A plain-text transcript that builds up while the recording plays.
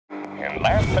And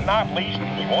last but not least,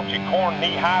 you want your corn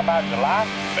knee-high by July?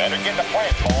 Better get the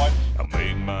plant, boys. I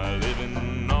make my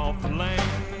living off the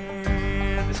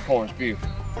land. This corn's beautiful.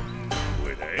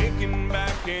 With aching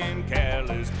back and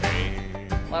calloused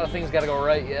hand. A lot of things gotta go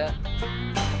right yet.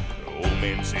 The old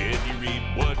man said you reap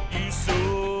what you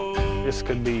sow. This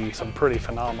could be some pretty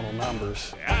phenomenal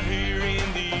numbers. Out here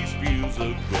in these fields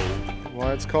of gold.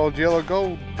 Why it's called yellow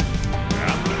gold.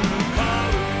 I'm blue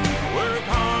collar, work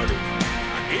harder.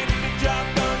 I get the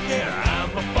job done, yeah,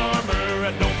 I'm a farmer.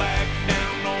 I don't back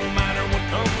down no matter what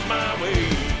comes my way.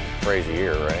 Crazy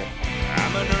year, right?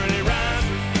 I'm an early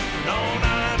riser, an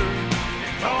all-nighter.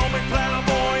 Call me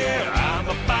plowboy, yeah, I'm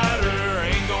a fighter.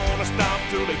 Ain't gonna stop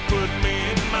till they put me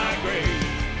in my grave.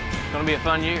 It's gonna be a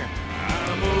fun year.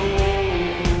 I'm a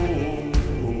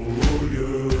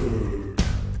warrior.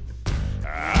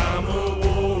 I'm a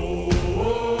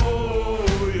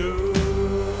warrior.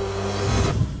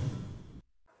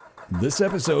 This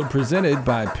episode presented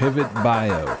by Pivot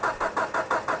Bio.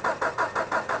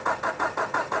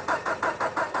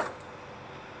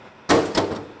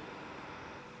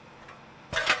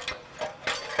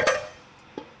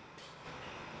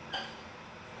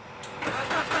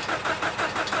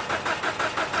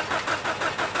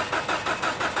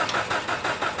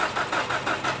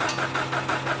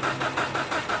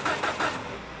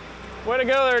 Way to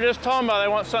go, they were just talking about they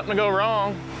want something to go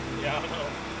wrong. Yeah, I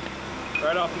know.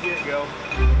 Right off the get-go.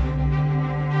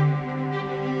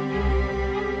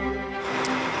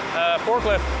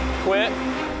 Forklift quit.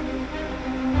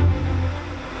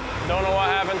 Don't know what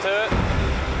happened to it.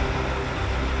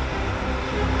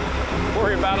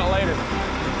 Worry about it later.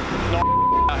 No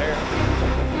out here.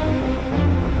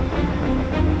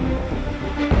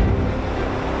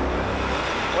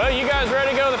 Well, you guys ready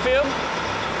to go to the field?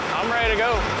 I'm ready to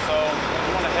go, so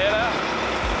I'm gonna head out.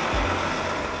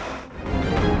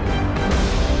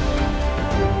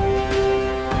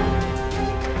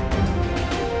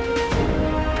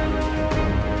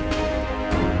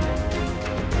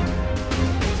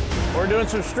 We're doing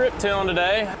some strip tilling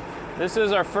today. This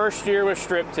is our first year with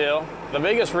strip till. The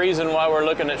biggest reason why we're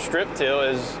looking at strip till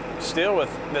is still with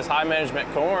this high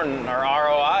management corn, our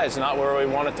ROI is not where we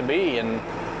want it to be, and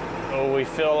we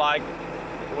feel like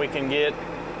we can get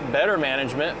better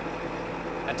management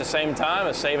at the same time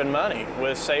as saving money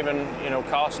with saving,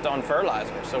 cost on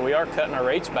fertilizer. So we are cutting our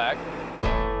rates back.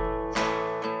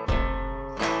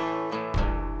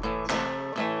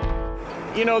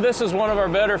 This is one of our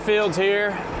better fields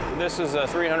here. This is a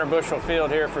 300 bushel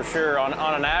field here for sure on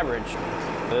an average.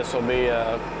 This will be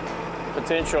a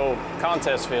potential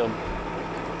contest field.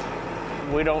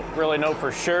 We don't really know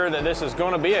for sure that this is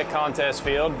going to be a contest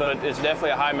field, but it's definitely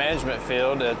a high management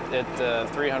field at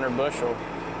 300 bushel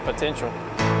potential.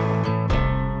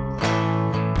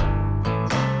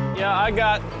 Yeah, I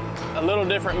got a little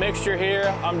different mixture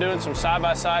here. I'm doing some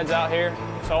side-by-sides out here.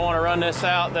 So I want to run this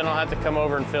out, then I'll have to come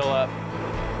over and fill up.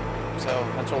 So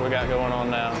that's what we got going on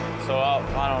now. So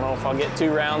I don't know if I'll get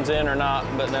 2 rounds in or not,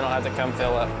 but then I'll have to come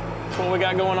fill up. That's what we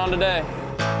got going on today.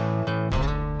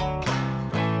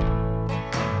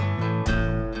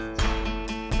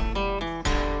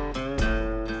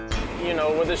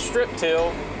 With this strip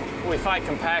till, we fight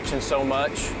compaction so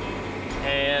much,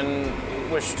 and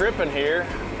with stripping here,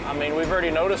 we've already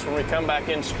noticed when we come back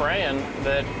in spraying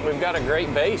that we've got a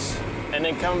great base, and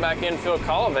then coming back in field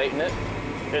cultivating it,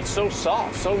 it's so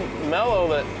soft, so mellow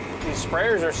that these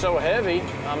sprayers are so heavy.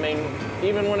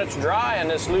 Even when it's dry and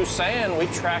it's loose sand, we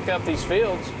track up these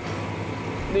fields.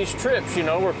 These trips,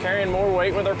 we're carrying more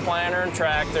weight with our planter and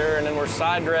tractor, and then we're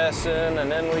side dressing, and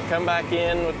then we come back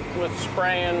in with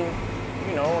spraying,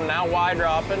 now wide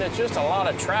dropping. It's just a lot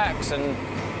of tracks, and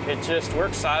we're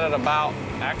excited about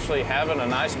actually having a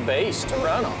nice base to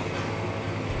run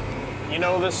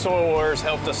on. This Soil Warriors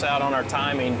helped us out on our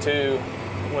timing too.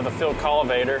 With a field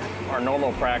cultivator, our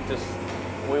normal practice,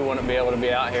 we wouldn't be able to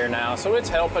be out here now. So it's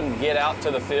helping get out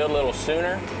to the field a little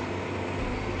sooner.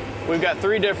 We've got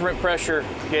 3 different pressure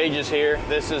gauges here.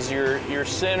 This is your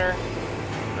center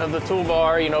of the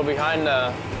toolbar,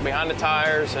 behind the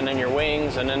tires, and then your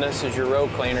wings, and then this is your row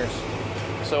cleaners.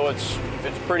 So it's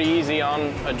pretty easy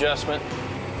on adjustment.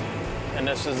 And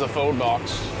this is the fold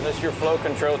box. This your flow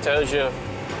control, tells you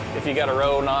if you got a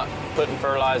row not putting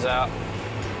fertilizer out.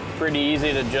 Pretty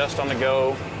easy to adjust on the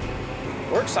go.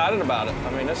 We're excited about it.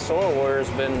 This Soil Warrior has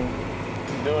been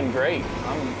doing great.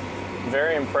 I'm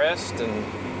very impressed and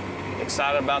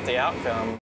excited about the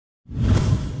outcome.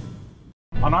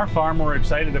 On our farm, we're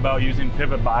excited about using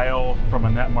Pivot Bio from a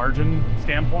net margin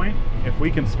standpoint. If we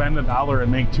can spend $1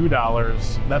 and make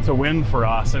 $2, that's a win for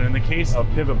us. And in the case of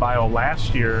Pivot Bio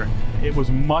last year, it was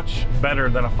much better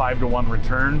than a 5-to-1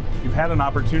 return. You've had an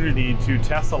opportunity to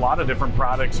test a lot of different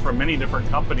products from many different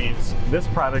companies. This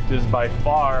product is by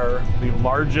far the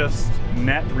largest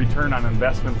net return on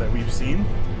investment that we've seen.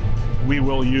 We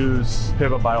will use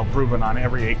Pivot Bio Proven on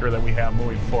every acre that we have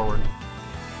moving forward.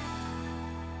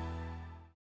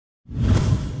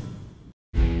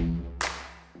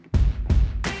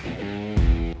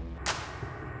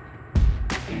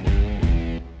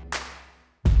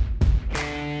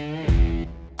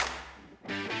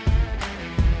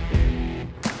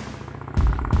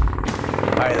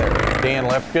 Hi there, Dan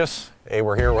Luepkes. Hey,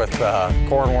 we're here with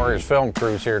CornWarriors film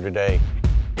crews here today.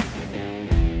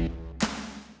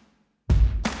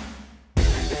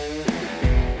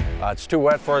 It's too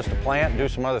wet for us to plant and do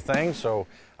some other things, so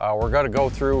we're going to go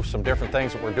through some different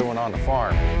things that we're doing on the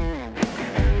farm.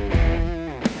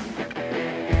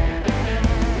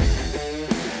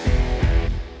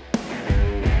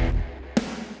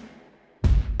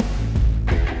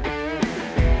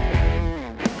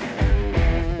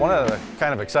 One of the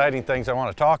kind of exciting things I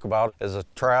want to talk about is the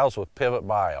trials with Pivot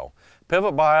Bio.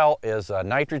 Pivot Bio is a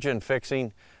nitrogen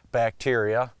fixing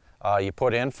bacteria you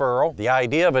put in furrow. The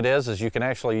idea of it is you can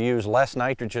actually use less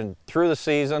nitrogen through the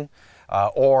season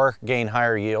or gain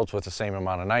higher yields with the same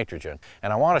amount of nitrogen.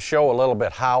 And I want to show a little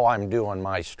bit how I'm doing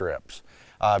my strips.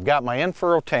 I've got my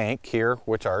in-furrow tank here,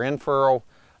 which our in-furrow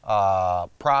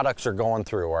products are going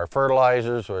through. Our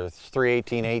fertilizers with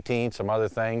 318-18, some other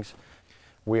things.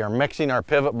 We are mixing our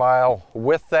Pivot Bio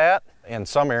with that. In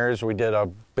some areas we did a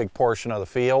big portion of the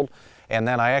field, and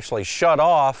then I actually shut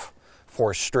off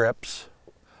for strips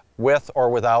with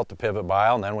or without the Pivot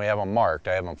Bio, and then we have them marked.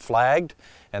 I have them flagged,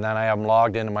 and then I have them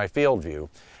logged into my field view.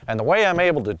 And the way I'm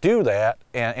able to do that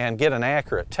and get an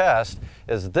accurate test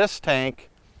is this tank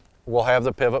will have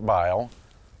the Pivot Bio.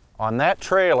 On that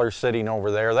trailer sitting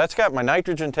over there, that's got my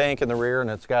nitrogen tank in the rear,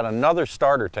 and it's got another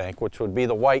starter tank, which would be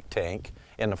the white tank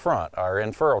in the front, our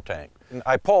in-furrow tank.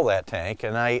 I pull that tank,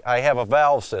 and I have a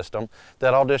valve system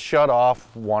that I'll just shut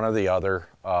off one of the other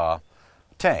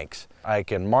tanks. I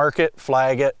can mark it,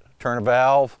 flag it, turn a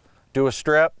valve, do a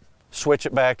strip, switch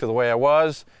it back to the way I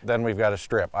was, then we've got a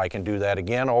strip. I can do that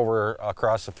again over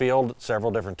across the field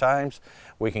several different times.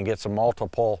 We can get some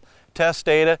multiple test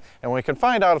data, and we can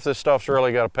find out if this stuff's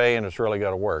really got to pay and it's really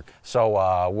got to work.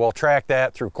 So we'll track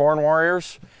that through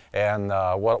CornWarriors, and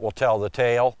what will tell the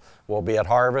tale will be at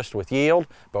harvest with yield,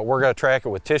 but we're going to track it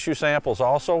with tissue samples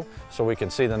also, so we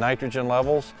can see the nitrogen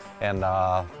levels, and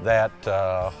that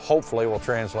hopefully will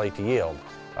translate to yield.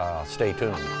 Stay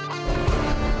tuned.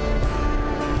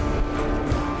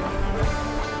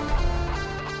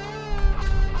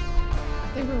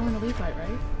 I think we're going to Leafite,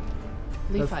 right?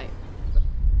 Leafite.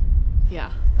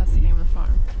 Yeah, that's the name of the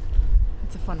farm.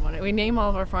 It's a fun one. We name all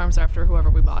of our farms after whoever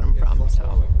we bought them from,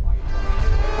 so.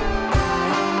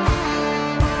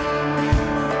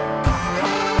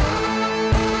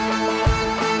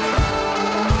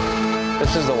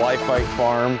 This is the Leafite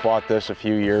farm. Bought this a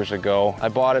few years ago. I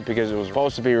bought it because it was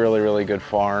supposed to be a really, really good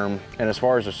farm. And as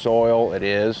far as the soil, it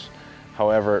is.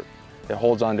 However, it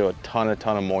holds on to a ton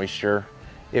of moisture.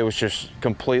 It was just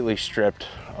completely stripped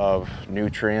of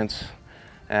nutrients,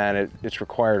 and it's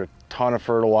required a ton of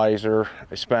fertilizer.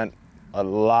 I spent a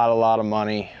lot of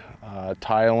money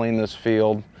tiling this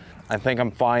field. I think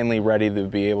I'm finally ready to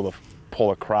be able to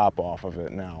pull a crop off of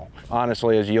it now.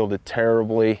 Honestly, it's yielded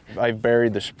terribly. I've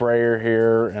buried the sprayer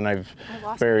here, and I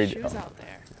buried my shoes out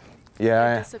there.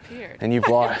 Yeah, they disappeared. And you've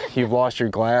lost your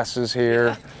glasses here.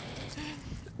 Yeah.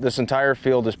 This entire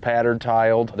field is pattern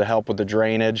tiled to help with the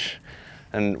drainage,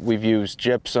 and we've used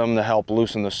gypsum to help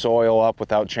loosen the soil up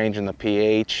without changing the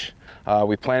pH.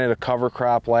 We planted a cover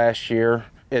crop last year.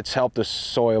 It's helped the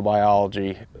soil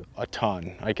biology a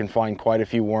ton. I can find quite a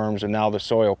few worms, and now the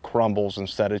soil crumbles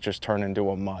instead of just turning into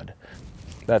a mud.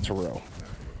 That's a row.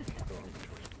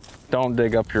 Don't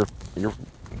dig up your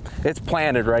it's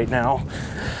planted right now.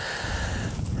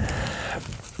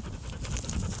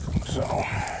 So.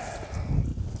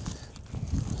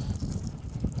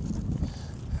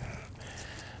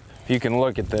 You can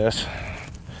look at this.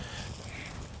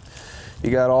 You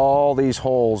got all these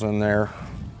holes in there.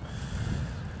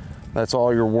 That's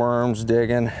all your worms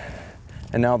digging.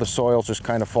 And now the soil just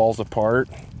kind of falls apart.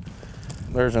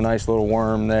 There's a nice little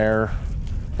worm there.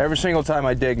 Every single time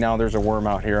I dig now, there's a worm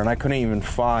out here, and I couldn't even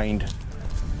find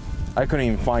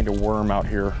a worm out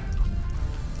here,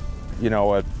 you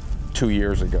know, 2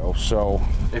 years ago. So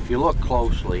if you look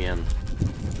closely in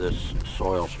this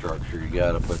soil structure, you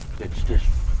got it, but it's just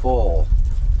full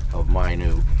of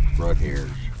minute rut hairs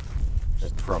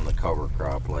from the cover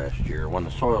crop last year. When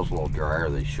the soil's a little drier,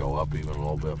 they show up even a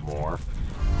little bit more.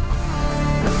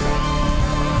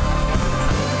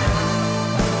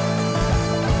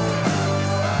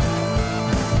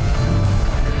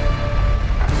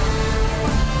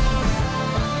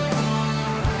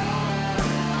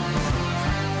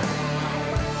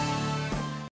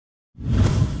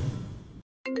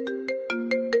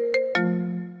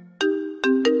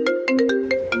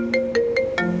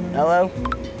 Hello?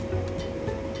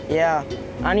 Yeah,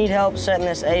 I need help setting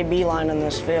this A-B line in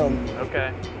this field.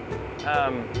 Okay.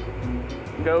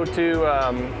 Go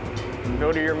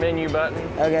to your menu button.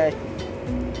 Okay.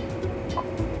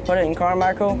 Put it in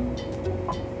Carmichael,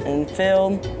 and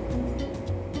field,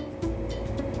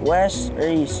 west or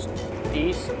east?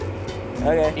 East.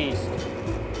 Okay. East.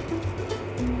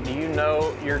 Do you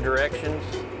know your directions?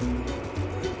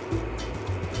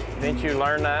 Didn't you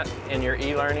learn that in your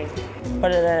e-learning?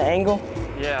 Put it at an angle?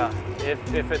 Yeah.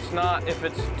 If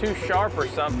it's too sharp or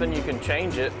something, you can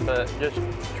change it, but just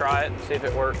try it and see if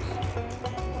it works.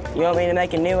 You want me to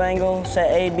make a new angle,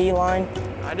 set A-B line?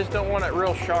 I just don't want it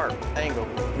real sharp angle.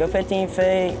 Go 15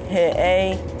 feet, hit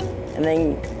A, and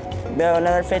then go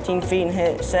another 15 feet and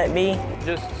hit set B?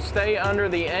 Just stay under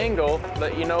the angle,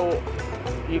 but you know,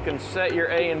 you can set your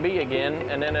A and B again,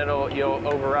 and then you'll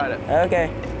override it.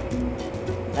 Okay.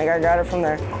 I think I got it from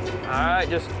there. All right,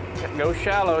 just go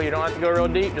shallow. You don't have to go real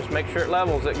deep. Just make sure it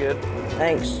levels it good.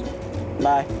 Thanks.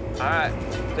 Bye. All right,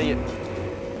 see you.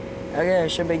 Okay, it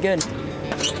should be good.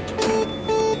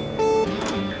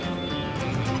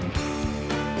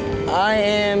 I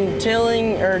am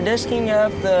tilling or disking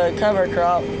up the cover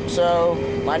crop so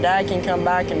my dad can come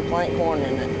back and plant corn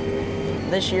in it.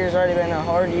 This year's already been a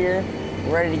hard year.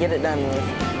 I'm ready to get it done with.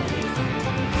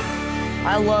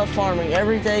 I love farming.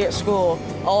 Every day at school,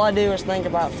 all I do is think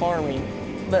about farming.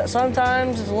 But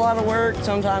sometimes it's a lot of work,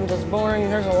 sometimes it's boring.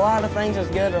 There's a lot of things that's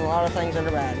good and a lot of things that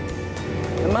are bad.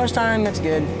 But most time it's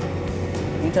good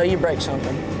until you break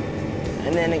something.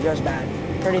 And then it goes bad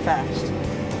pretty fast.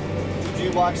 Did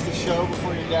you watch the show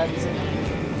before your dad was in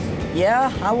it?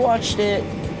 Yeah, I watched it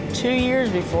 2 years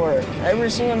before.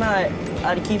 Every single night,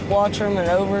 I'd keep watching them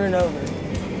over and over.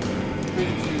 Who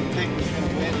did you think was going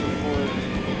to win before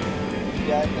your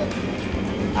dad got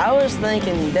there? I was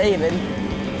thinking David.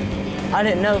 I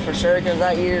didn't know for sure because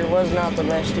that year was not the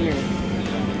best year.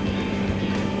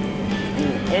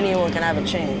 And anyone can have a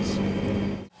chance.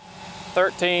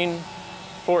 13,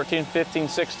 14, 15,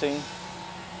 16.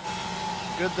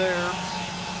 Good there.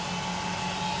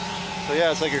 So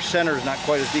yeah, it's like your center is not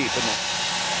quite as deep, isn't it?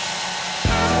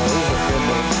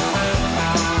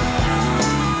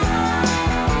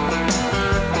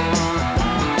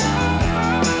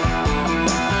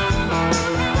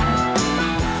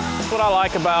 What I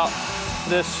like about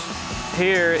this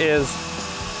here is,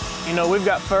 you know, we've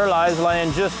got fertilize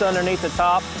laying just underneath the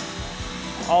top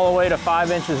all the way to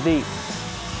 5 inches deep.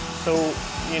 So,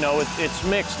 you know, it's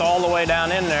mixed all the way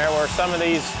down in there where some of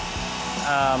these,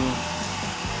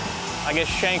 I guess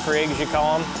shank rigs you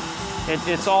call them,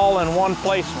 it's all in one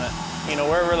placement. You know,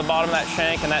 wherever the bottom of that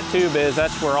shank and that tube is,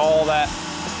 that's where all that,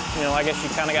 you know, I guess you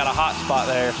kind of got a hot spot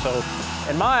there. So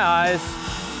in my eyes,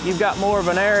 you've got more of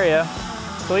an area.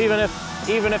 So even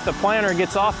if the planter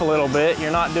gets off a little bit, you're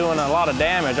not doing a lot of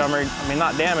damage. I mean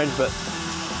not damage, but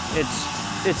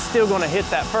it's still going to hit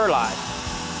that fertilize.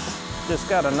 Just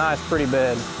got a nice, pretty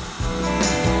bed.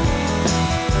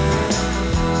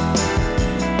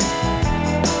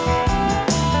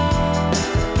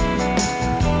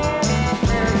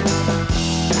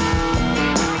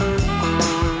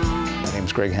 My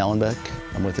name's Greg Hallenbeck.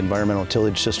 I'm with Environmental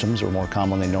Tillage Systems, or more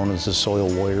commonly known as the Soil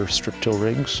Warrior strip till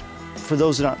rigs. For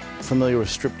those that aren't familiar with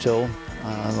strip till,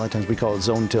 a lot of times we call it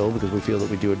zone till because we feel that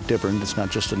we do it different. It's not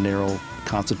just a narrow,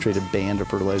 concentrated band of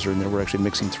fertilizer in there. We're actually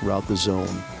mixing throughout the zone.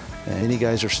 Many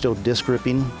guys are still disc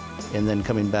ripping and then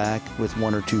coming back with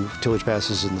 1 or 2 tillage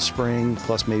passes in the spring,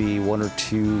 plus maybe 1 or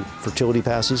 2 fertility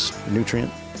passes,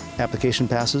 nutrient application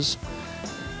passes.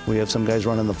 We have some guys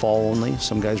running the fall only,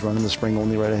 some guys running the spring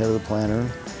only right ahead of the planter.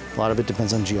 A lot of it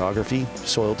depends on geography,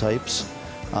 soil types,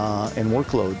 and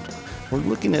workload. We're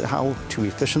looking at how to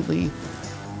efficiently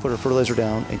put our fertilizer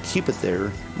down and keep it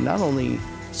there, not only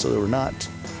so that we're not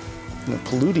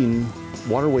polluting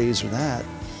waterways or that,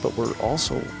 but we're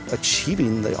also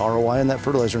achieving the ROI on that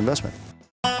fertilizer investment.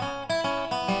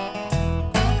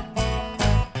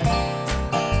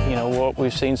 You know, what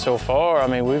we've seen so far, I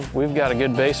mean, we've got a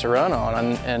good base to run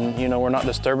on, and you know, we're not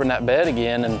disturbing that bed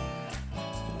again, and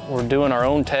we're doing our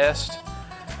own test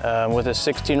with a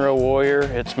 16-row Warrior.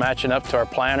 It's matching up to our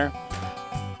planter.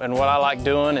 And what I like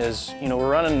doing is, we're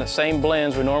running the same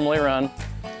blends we normally run,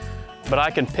 but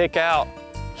I can pick out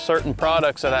certain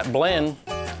products of that blend.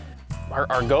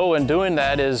 Our goal in doing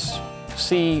that is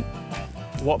see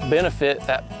what benefit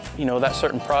that, that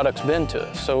certain product's been to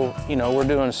us. So, we're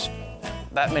doing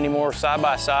that many more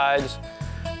side-by-sides.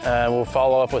 We'll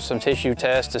follow up with some tissue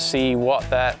tests to see what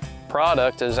that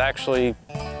product is actually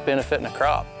benefiting the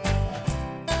crop.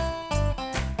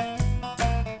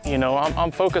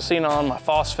 I'm focusing on my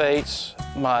phosphates,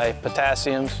 my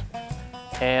potassiums,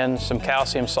 and some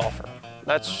calcium sulfur.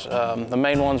 That's the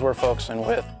main ones we're focusing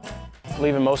with.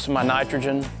 Leaving most of my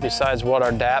nitrogen, besides what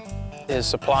our DAP is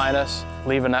supplying us,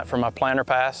 leaving that for my planter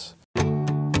pass.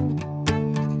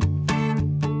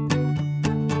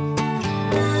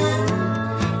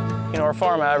 Our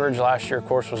farm average last year, of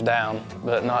course, was down,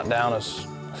 but not down as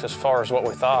far as what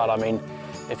we thought. I mean,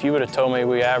 if you would have told me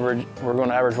we're going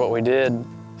to average what we did,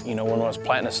 when I was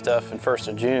planting this stuff in 1st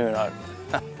of June, I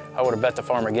would have bet the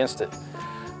farm against it.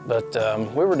 But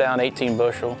we were down 18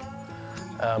 bushel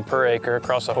per acre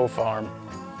across the whole farm.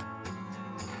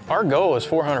 Our goal is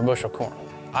 400 bushel corn.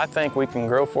 I think we can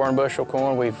grow 400 bushel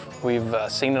corn. We've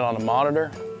seen it on the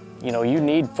monitor. You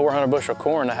need 400 bushel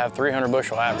corn to have 300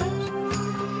 bushel averages.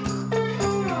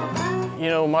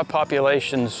 My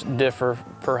populations differ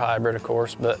per hybrid, of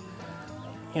course, but,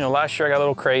 last year I got a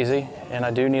little crazy and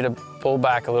I do need to pull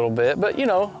back a little bit, but,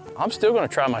 I'm still gonna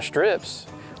try my strips.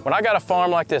 When I got a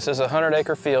farm like this, it's a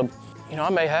 100-acre field, I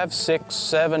may have 6,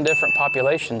 7 different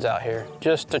populations out here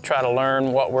just to try to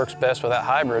learn what works best with that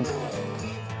hybrid.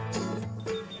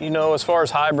 As far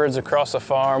as hybrids across the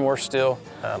farm, we're still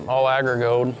all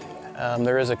agri-gold.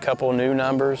 There is a couple new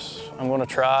numbers I'm going to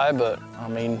try, but I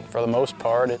mean, for the most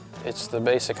part, it's the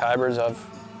basic hybrids I've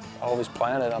always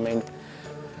planted. I mean,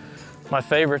 my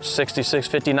favorite's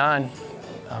 6659.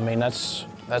 I mean, that's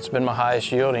been my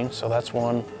highest yielding, so that's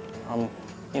one I'm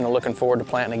looking forward to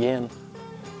planting again.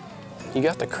 You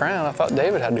got the crown. I thought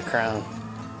David had the crown.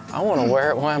 I want to wear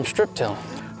it while I'm strip tilling.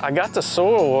 I got the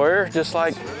soil warrior just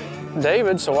like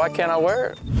David, so why can't I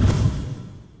wear it?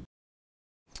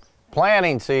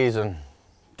 Planting season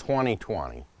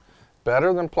 2020.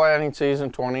 Better than planting season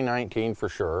 2019 for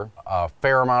sure. A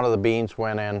fair amount of the beans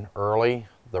went in early.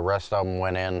 The rest of them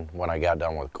went in when I got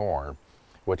done with corn,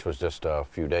 which was just a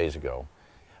few days ago.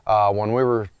 When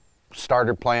we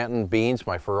started planting beans,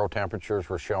 my furrow temperatures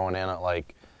were showing in at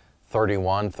like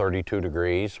 31, 32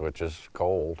 degrees, which is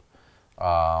cold.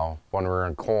 When we were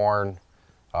in corn,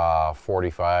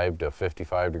 45 to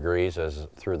 55 degrees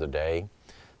through the day.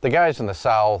 The guys in the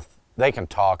south, they can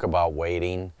talk about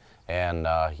waiting and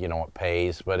it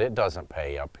pays, but it doesn't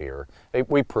pay up here.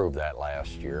 We proved that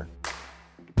last year.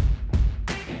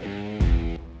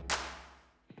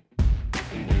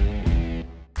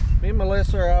 Me and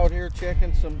Melissa are out here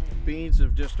checking some beans that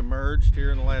have just emerged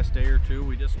here in the last day or two.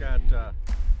 We just got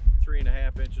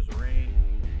 3.5 inches of rain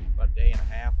about a day and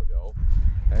a half ago.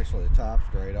 Actually, the top's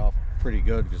dried off pretty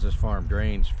good because this farm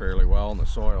drains fairly well in the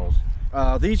soils.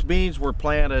 These beans were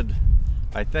planted,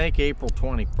 I think, April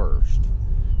 21st.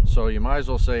 So you might as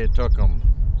well say it took them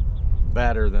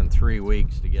better than 3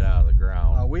 weeks to get out of the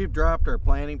ground. We've dropped our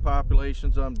planting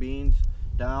populations on beans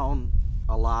down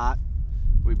a lot.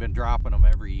 We've been dropping them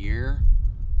every year.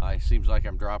 It seems like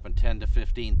I'm dropping 10 to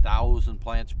 15,000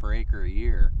 plants per acre a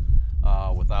year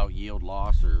without yield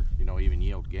loss or even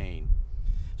yield gain.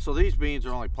 So these beans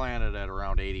are only planted at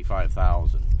around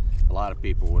 85,000. A lot of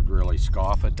people would really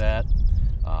scoff at that.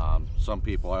 Some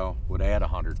people would add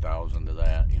 100,000 to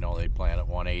that. They'd plant at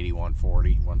 180,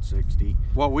 140, 160.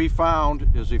 What we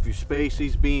found is if you space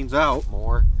these beans out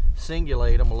more,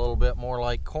 singulate them a little bit more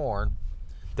like corn,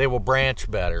 they will branch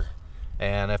better.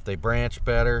 And if they branch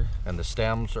better and the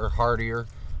stems are hardier,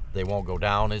 they won't go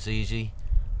down as easy.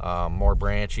 More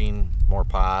branching, more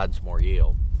pods, more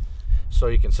yield. So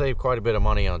you can save quite a bit of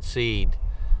money on seed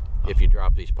if you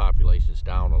drop these populations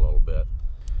down a little bit.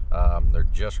 They're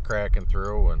just cracking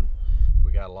through and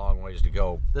we got a long ways to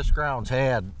go. This ground's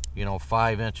had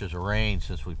 5 inches of rain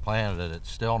since we planted it.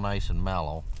 It's still nice and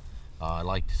mellow. I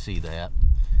like to see that.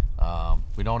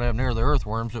 We don't have near the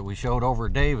earthworms that we showed over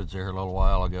at David's there a little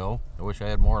while ago. I wish I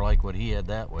had more like what he had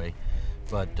that way,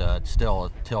 but still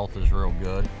the tilth is real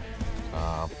good.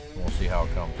 We'll see how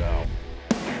it comes out.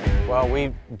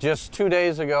 Well, just 2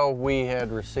 days ago we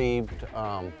had received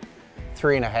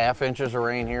 3.5 inches of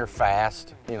rain here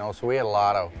fast, so we had a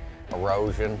lot of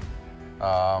erosion.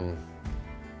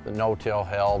 The no-till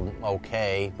held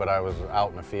okay, but I was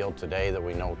out in the field today that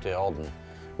we no-tilled, and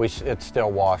it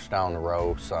still washed down the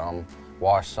row some,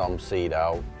 washed some seed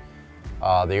out.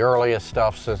 The earliest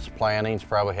stuff since planting's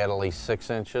probably had at least 6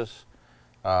 inches.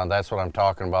 That's what I'm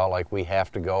talking about, like we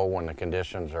have to go when the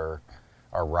conditions are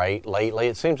right. Lately,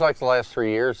 it seems like the last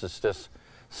 3 years it's just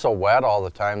so wet all the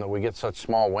time that we get such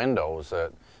small windows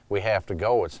that we have to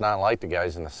go. It's not like the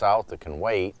guys in the south that can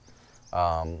wait.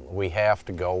 We have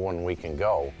to go when we can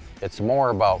go. It's more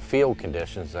about field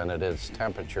conditions than it is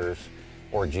temperatures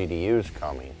or GDUs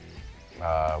coming.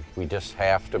 We just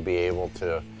have to be able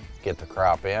to get the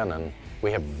crop in, and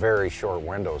we have very short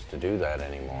windows to do that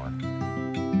anymore.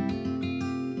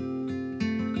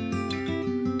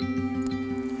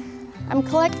 I'm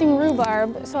collecting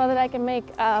rhubarb so that I can make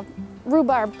a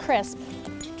rhubarb crisp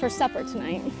for supper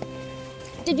tonight.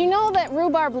 Did you know that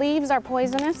rhubarb leaves are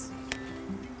poisonous?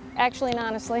 Actually and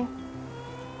honestly.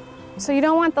 So you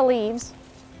don't want the leaves.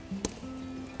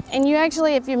 And you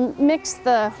actually, if you mix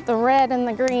the red and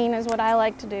the green is what I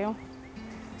like to do,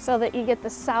 so that you get the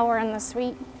sour and the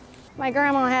sweet. My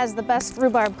grandma has the best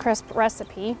rhubarb crisp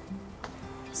recipe,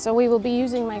 so we will be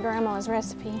using my grandma's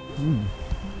recipe. There you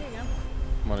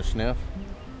go. Want to sniff?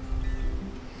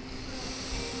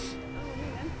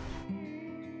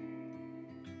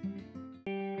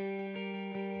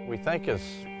 We think as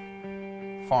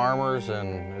farmers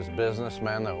and as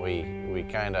businessmen that we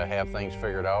kind of have things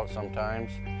figured out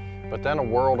sometimes, but then a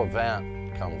world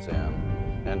event comes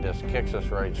in and just kicks us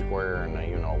right square in the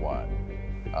you know what.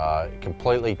 It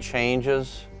completely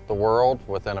changes the world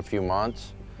within a few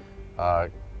months,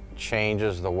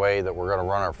 changes the way that we're going to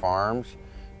run our farms,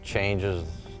 changes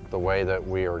the way that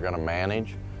we are going to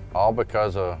manage, all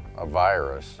because of a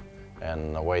virus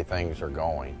and the way things are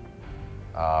going.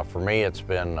 For me, it's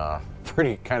been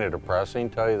pretty kind of depressing,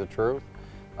 to tell you the truth.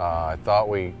 I thought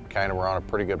we kind of were on a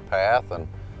pretty good path, and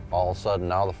all of a sudden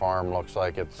now the farm looks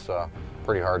like it's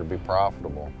pretty hard to be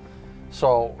profitable.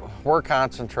 So we're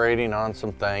concentrating on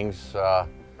some things.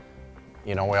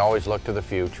 You know, we always look to the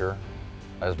future,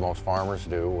 as most farmers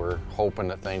do. We're hoping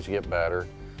that things get better.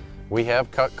 We have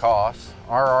cut costs.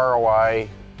 Our ROI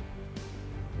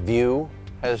view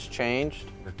has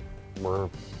changed. We're,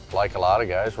 like a lot of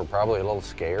guys, we're probably a little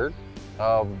scared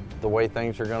of the way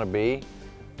things are going to be.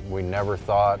 We never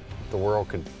thought the world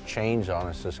could change on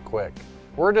us this quick.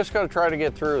 We're just going to try to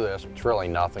get through this. It's really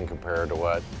nothing compared to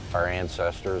what our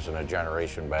ancestors and a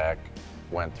generation back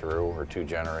went through, or 2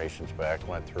 generations back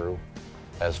went through.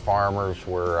 As farmers,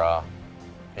 we're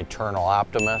eternal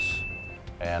optimists,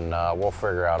 and we'll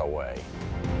figure out a way.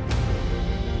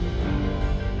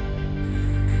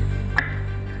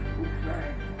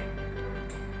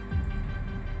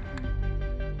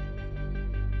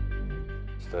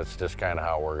 That's just kind of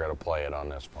how we're going to play it on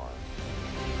this farm.